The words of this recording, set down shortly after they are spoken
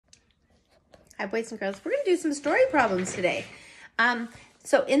Hi, boys and girls. We're going to do some story problems today.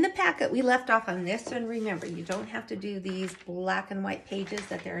 So in the packet, we left off on this one. Remember, you don't have to do these black and white pages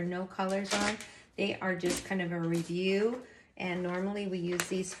that there are no colors on. They are just kind of a review. And normally we use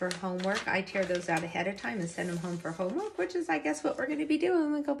these for homework. I tear those out ahead of time and send them home for homework, which is, I guess, what we're going to be doing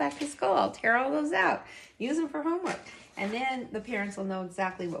when we go back to school. I'll tear all those out, use them for homework. And then the parents will know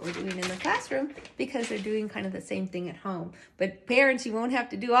exactly what we're doing in the classroom because they're doing kind of the same thing at home. But parents, you won't have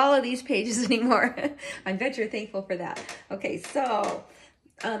to do all of these pages anymore. I bet you're thankful for that. Okay, so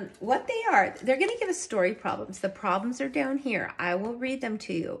what they are, they're going to give us story problems. The problems are down here. I will read them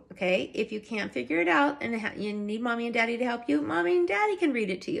to you, okay? If you can't figure it out and you need mommy and daddy to help you, mommy and daddy can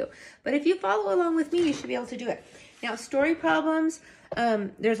read it to you. But if you follow along with me, you should be able to do it. Now, story problems,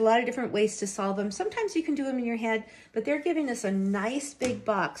 there's a lot of different ways to solve them. Sometimes you can do them in your head, but they're giving us a nice big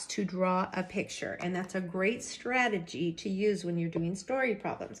box to draw a picture, and that's a great strategy to use when you're doing story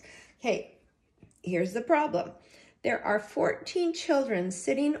problems. Okay, here's the problem. There are 14 children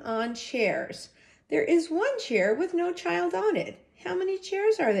sitting on chairs. There is one chair with no child on it. How many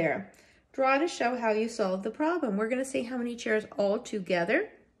chairs are there? Draw to show how you solve the problem. We're going to say how many chairs all together,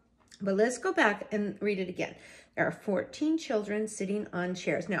 but let's go back and read it again. There are 14 children sitting on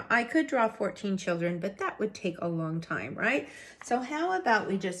chairs. Now, I could draw 14 children, but that would take a long time, right? So how about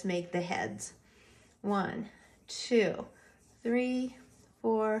we just make the heads? 1, 2, 3,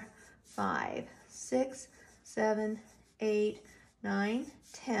 4, 5, 6, 7, 8, 9,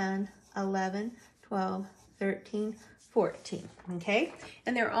 10, 11, 12, 13, 14, okay?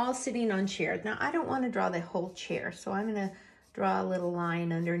 And they're all sitting on chairs. Now, I don't want to draw the whole chair, so I'm going to draw a little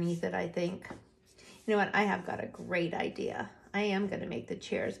line underneath it, I think. You know what? I have got a great idea. I am going to make the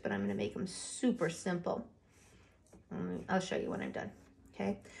chairs, but I'm going to make them super simple. I'll show you when I'm done,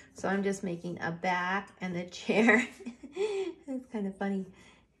 okay? So I'm just making a back and the chair. It's kind of funny.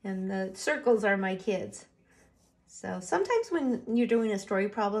 And the circles are my kids. So sometimes when you're doing a story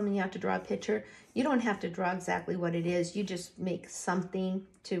problem and you have to draw a picture, you don't have to draw exactly what it is. You just make something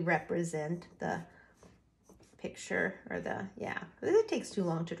to represent the picture or the, yeah. It takes too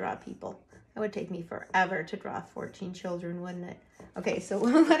long to draw people. It would take me forever to draw 14 children, wouldn't it? Okay, so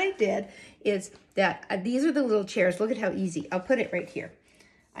what I did is that these are the little chairs. Look at how easy. I'll put it right here.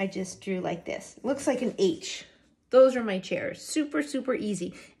 I just drew like this. It looks like an H. Those are my chairs. Super, super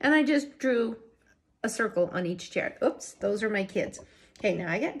easy. And I just drew a circle on each chair. Oops, those are my kids. Okay,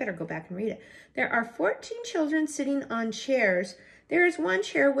 now I better go back and read it. There are 14 children sitting on chairs. There is one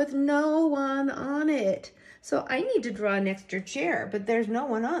chair with no one on it. So I need to draw an extra chair, but there's no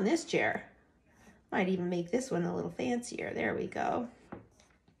one on this chair. Might even make this one a little fancier. There we go.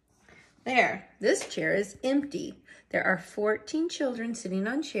 There, this chair is empty. There are 14 children sitting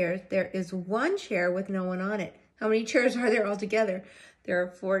on chairs. There is one chair with no one on it. How many chairs are there altogether? There are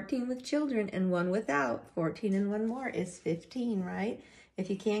 14 with children and one without. 14 and one more is 15, right? If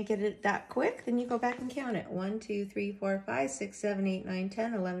you can't get it that quick, then you go back and count it. 1, 2, 3, 4, 5, 6, 7, 8, 9,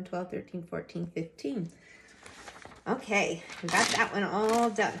 10, 11, 12, 13, 14, 15. Okay, we got that one all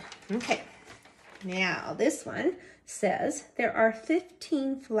done. Okay, now this one says there are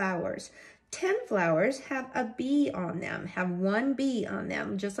 15 flowers. 10 flowers have a bee on them, have one bee on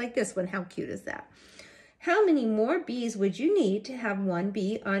them, just like this one. How cute is that? How many more bees would you need to have one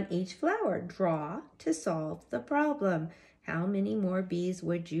bee on each flower? Draw to solve the problem. How many more bees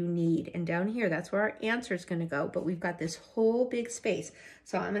would you need? And down here, that's where our answer is going to go, but we've got this whole big space.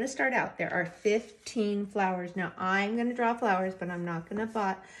 So I'm going to start out. There are 15 flowers. Now, I'm going to draw flowers, but I'm not going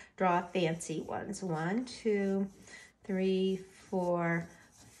to draw fancy ones. 1, 2, 3, 4,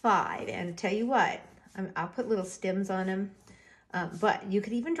 5. And tell you what, I'll put little stems on them, but you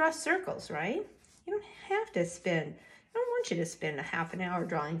could even draw circles, right? You don't have to spend, I don't want you to spend a half an hour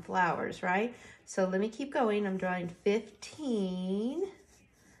drawing flowers, right? So let me keep going. I'm drawing 15.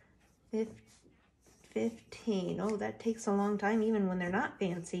 Oh, that takes a long time even when they're not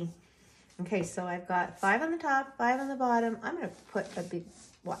fancy. Okay, so I've got 5 on the top, 5 on the bottom. I'm going to put a big,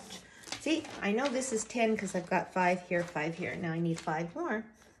 watch. See, I know this is 10 because I've got 5 here, 5 here. Now I need 5 more.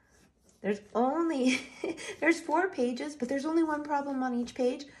 There's only, there's 4 pages, but there's only one problem on each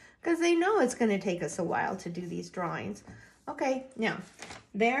page, because they know it's going to take us a while to do these drawings. Okay, now,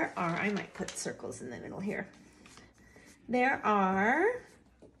 there are, I might put circles in the middle here. There are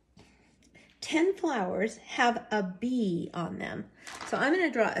 10 flowers have a bee on them. So I'm going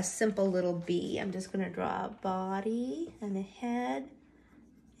to draw a simple little bee. I'm just going to draw a body and a head.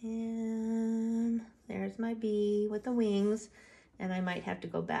 And there's my bee with the wings. And I might have to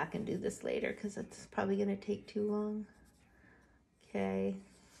go back and do this later because it's probably going to take too long. Okay.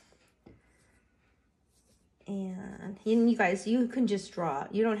 And you guys, you can just draw.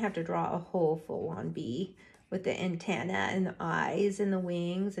 You don't have to draw a whole full-on bee with the antenna and the eyes and the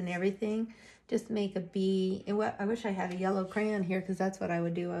wings and everything. Just make a bee. And I wish I had a yellow crayon here, because that's what I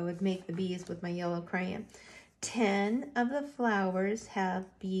would do. I would make the bees with my yellow crayon. 10 of the flowers have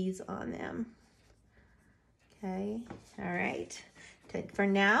bees on them. Okay, all right. For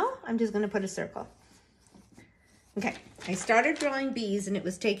now, I'm just going to put a circle. Okay, I started drawing bees and it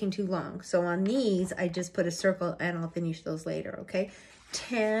was taking too long. So on these, I just put a circle and I'll finish those later, okay?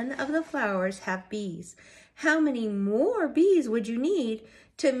 10 of the flowers have bees. How many more bees would you need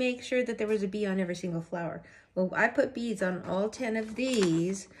to make sure that there was a bee on every single flower? Well, I put bees on all 10 of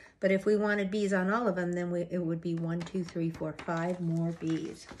these, but if we wanted bees on all of them, then it would be 1, 2, 3, 4, 5 more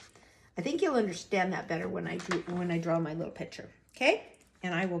bees. I think you'll understand that better when I draw my little picture, okay?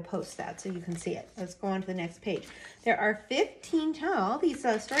 And I will post that so you can see it. Let's go on to the next page. There are 15, all these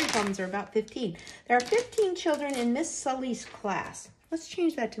story problems are about 15. There are 15 children in Miss Sully's class. Let's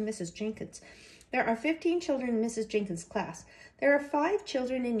change that to Mrs. Jenkins. There are 15 children in Mrs. Jenkins' class. There are 5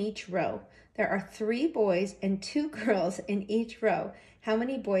 children in each row. There are 3 boys and 2 girls in each row. How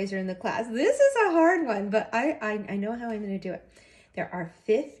many boys are in the class? This is a hard one, but I know how I'm going to do it. There are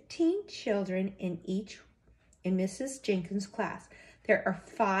 15 children in Mrs. Jenkins' class. There are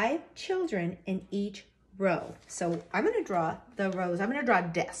 5 children in each row. So I'm going to draw the rows. I'm going to draw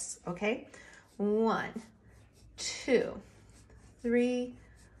desks, okay? 1, 2, 3,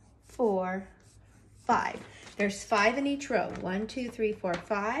 4, 5. There's 5 in each row. 1, 2, 3, 4,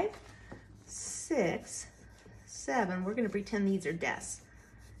 5, 6, 7. We're going to pretend these are desks.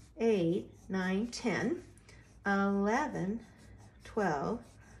 8, 9, 10, 11, 12,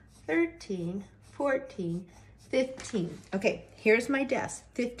 13, 14, 15. Okay, here's my desk,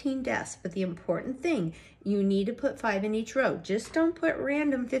 15 desks. But the important thing, you need to put 5 in each row. Just don't put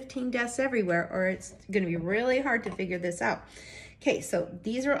random 15 desks everywhere, or it's going to be really hard to figure this out. Okay, so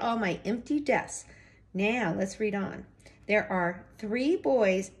these are all my empty desks. Now let's read on. There are 3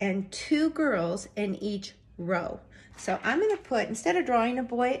 boys and 2 girls in each row. So I'm going to put, instead of drawing a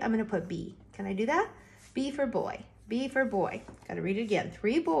boy, I'm going to put B. Can I do that? B for boy. B for boy. Got to read it again.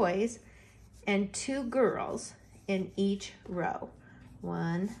 3 boys and 2 girls in each row.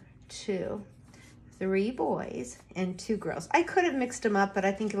 1, 2, 3 boys and 2 girls. I could have mixed them up, but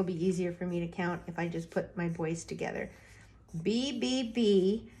I think it'll be easier for me to count if I just put my boys together. B, B,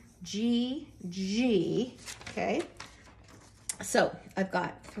 B, G, G, okay? So I've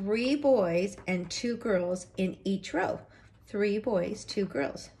got 3 boys and 2 girls in each row. 3 boys, 2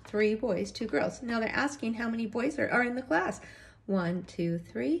 girls. 3 boys, 2 girls. Now they're asking how many boys are in the class. 1, 2,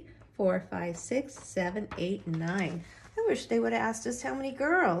 3, 4, 5, 6, 7, 8, 9. I wish they would have asked us how many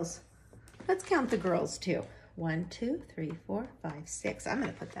girls. Let's count the girls too. 1, 2, 3, 4, 5, 6. I'm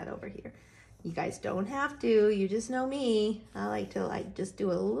going to put that over here. You guys don't have to. You just know me. I like to just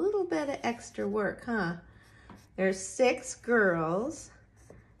do a little bit of extra work, huh? There's 6 girls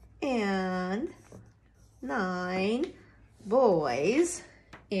and 9 boys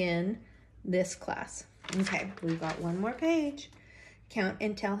in this class. Okay, we've got one more page. Count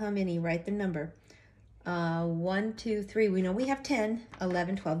and tell how many. Write the number. 1, 2, 3. We know we have 10,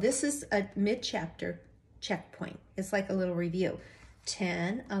 11, 12. This is a mid-chapter checkpoint. It's like a little review.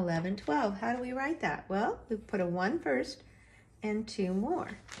 10, 11, 12. How do we write that? Well, we put a 1 first and 2 more.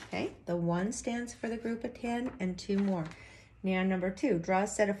 Okay, the 1 stands for the group of 10 and 2 more. Now number 2, draw a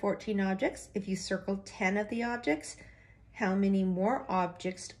set of 14 objects. If you circle 10 of the objects, how many more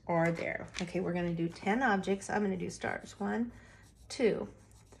objects are there? Okay, we're going to do 10 objects. I'm going to do stars. 1, 2,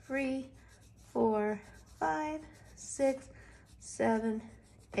 3, 4, 5, 6, 7,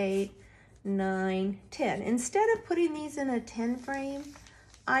 8, 9, 10. Instead of putting these in a 10 frame,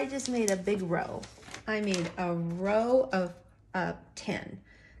 I just made a big row. I made a row of 10,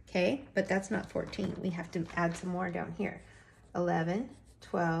 okay? But that's not 14. We have to add some more down here. 11,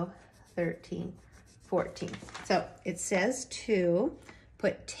 12, 13, 14. So it says to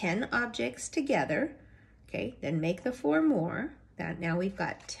put 10 objects together, okay? Then make the 4 more. Now we've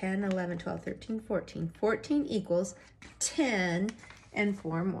got 10, 11, 12, 13, 14. 14 equals 10 and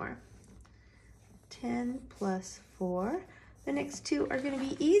 4 more. 10 plus 4. The next 2 are going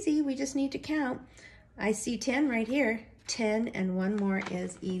to be easy. We just need to count. I see 10 right here. 10 and 1 more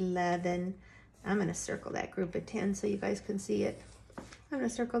is 11. I'm going to circle that group of 10 so you guys can see it. I'm going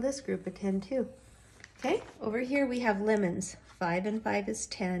to circle this group of 10 too. Okay, over here we have lemons. 5 and 5 is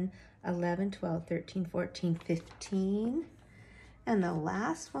 10, 11, 12, 13, 14, 15. And the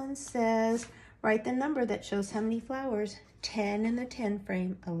last one says, write the number that shows how many flowers. 10 in the 10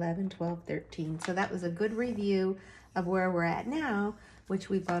 frame, 11, 12, 13. So that was a good review of where we're at now. which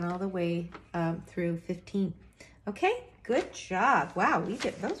we've gone all the way through 15. Okay, good job. Wow,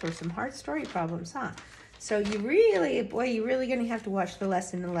 those were some hard story problems, huh? So you really, boy, you're really going to have to watch the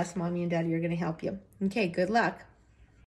lesson unless Mommy and Daddy are going to help you. Okay, good luck.